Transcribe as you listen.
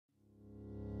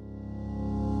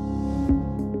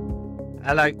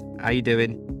Hello, how you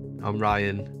doing? I'm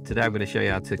Ryan. Today I'm going to show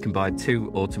you how to combine two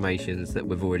automations that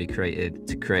we've already created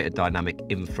to create a dynamic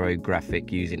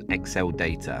infographic using Excel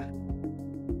data.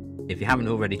 If you haven't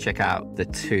already, check out the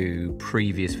two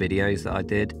previous videos that I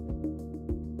did.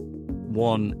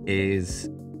 One is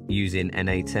using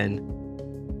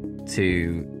NA10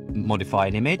 to modify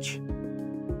an image,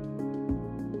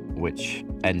 which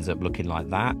ends up looking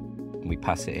like that. We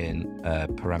pass it in a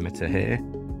parameter here,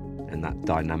 and that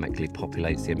dynamically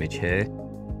populates the image here.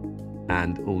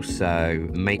 And also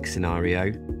make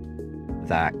scenario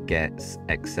that gets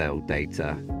Excel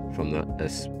data from a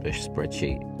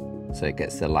spreadsheet, so it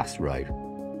gets the last row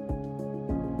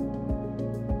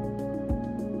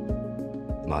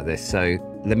like this. So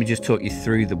let me just talk you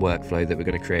through the workflow that we're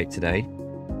going to create today.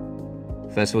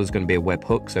 First of all, it's going to be a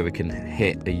webhook, so we can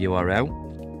hit a URL.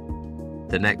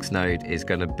 The next node is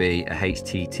going to be a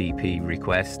HTTP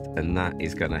request, and that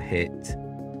is going to hit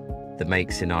the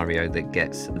make scenario that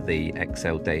gets the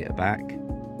Excel data back.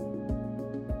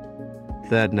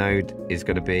 Third node is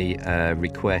going to be a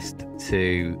request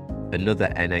to another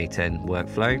NA10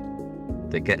 workflow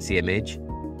that gets the image,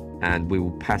 and we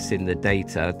will pass in the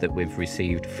data that we've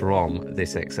received from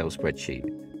this Excel spreadsheet.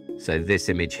 So this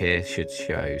image here should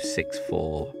show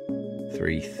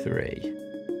 6433.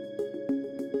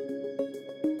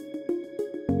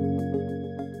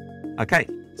 Okay,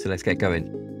 so let's get going.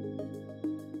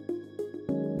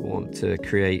 We want to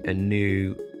create a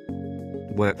new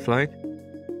workflow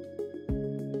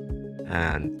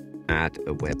and add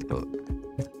a webhook.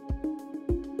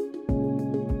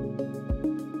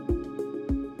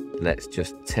 Let's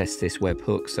just test this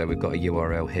webhook. So we've got a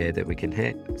URL here that we can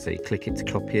hit. So you click it to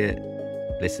copy it,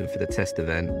 listen for the test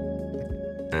event,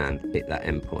 and hit that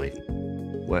endpoint.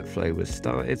 Workflow was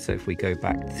started. So if we go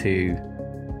back to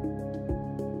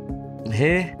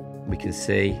here, we can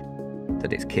see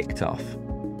that it's kicked off.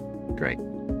 Great.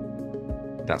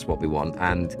 That's what we want.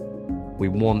 And we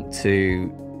want to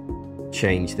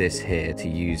change this here to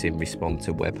using respond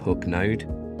to webhook node.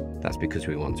 That's because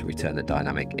we want to return the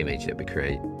dynamic image that we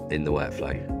create in the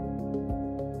workflow.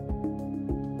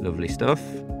 Lovely stuff.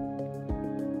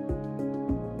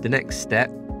 The next step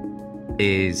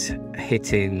is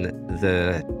hitting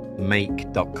the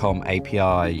make.com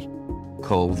API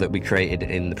call that we created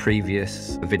in the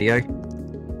previous video.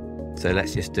 So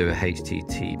let's just do a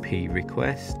HTTP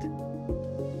request,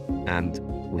 and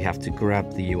we have to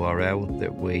grab the URL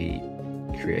that we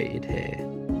created here.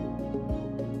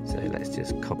 So let's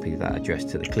just copy that address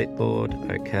to the clipboard.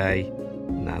 Okay,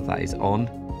 now that is on,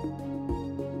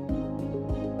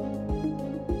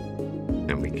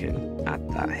 and we can add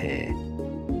that here.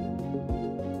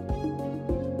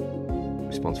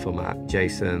 Response format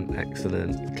JSON,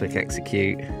 excellent. Click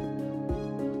execute.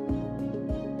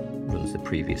 Runs the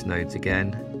previous nodes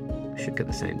again. Should get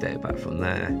the same data back from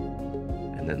there.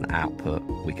 And then the output,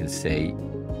 we can see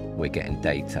we're getting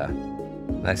data.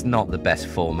 That's not the best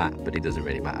format, but it doesn't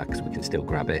really matter because we can still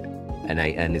grab it.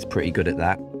 N8N is pretty good at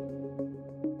that.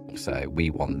 So we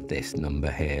want this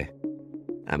number here,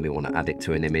 and we want to add it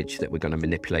to an image that we're going to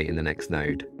manipulate in the next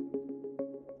node.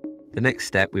 The next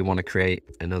step, we want to create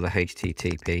another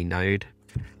HTTP node.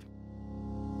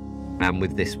 And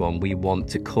with this one, we want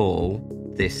to call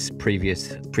this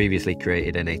previously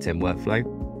created NA10 workflow.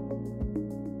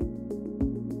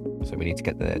 So we need to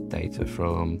get the data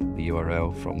from the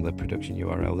URL, from the production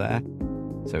URL there.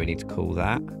 So we need to call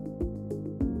that.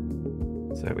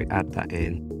 So we add that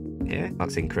in here.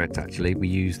 That's incorrect, actually. We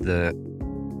use the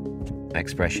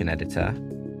expression editor.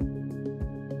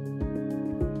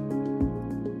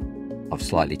 I've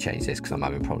slightly changed this because I'm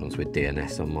having problems with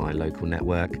DNS on my local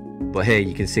network. But here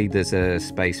you can see there's a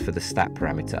space for the stat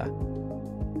parameter.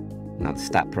 Now the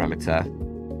stat parameter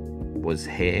was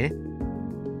here,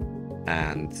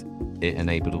 and it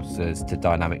enables us to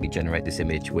dynamically generate this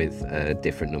image with a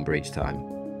different number each time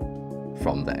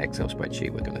from the Excel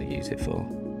spreadsheet we're going to use it for.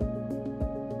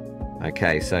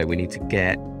 Okay, so we need to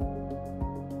get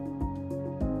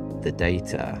the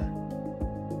data.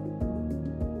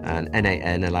 And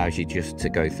N8N allows you just to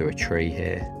go through a tree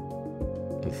here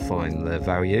and find the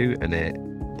value, and it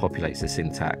populates the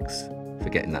syntax for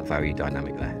getting that value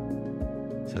dynamically.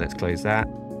 So let's close that,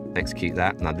 execute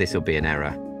that. Now this will be an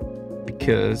error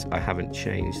because I haven't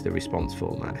changed the response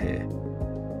format here,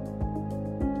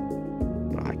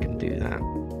 but I can do that.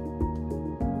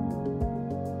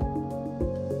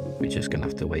 We're just gonna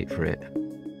have to wait for it.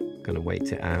 Gonna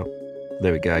wait it out.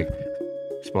 There we go.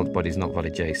 Response body is not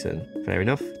valid JSON. Fair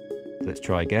enough. Let's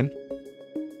try again.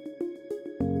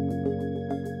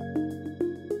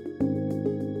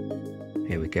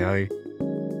 Here we go.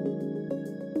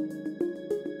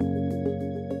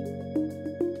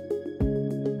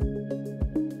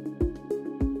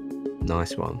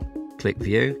 Nice one. Click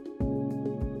view,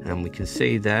 and we can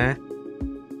see there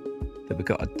that we've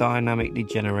got a dynamically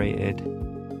generated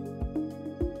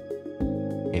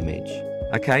image.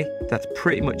 Okay, that's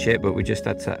pretty much it, but we just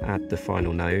had to add the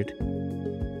final node,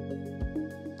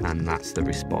 and that's the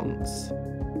response.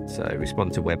 So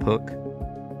respond to webhook,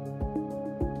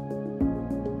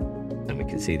 and we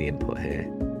can see the input here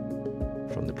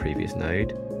from the previous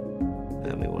node,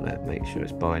 and we want to make sure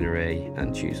it's binary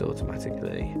and choose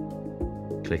automatically.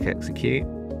 Click execute.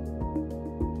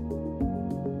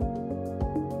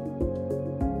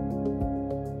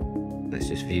 Let's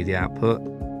just view the output.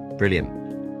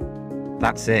 Brilliant.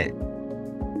 That's it.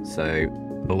 So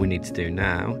all we need to do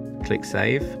now, click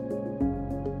save,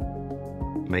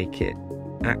 make it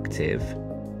active,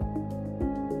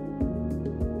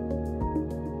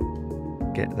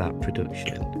 get that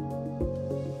production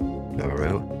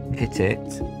URL, hit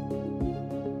it.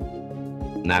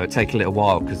 Now it takes a little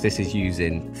while because this is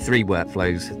using 3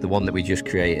 workflows, the one that we just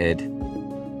created,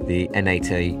 the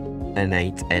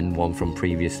N8N1 from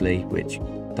previously, which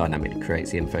dynamically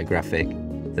creates the infographic,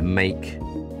 the make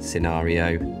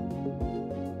scenario,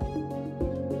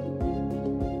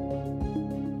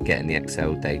 getting the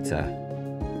Excel data.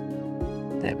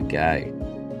 There we go.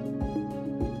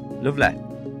 Lovely.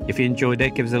 If you enjoyed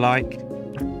it, give us a like.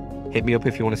 Hit me up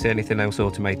if you want to see anything else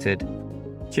automated.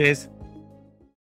 Cheers.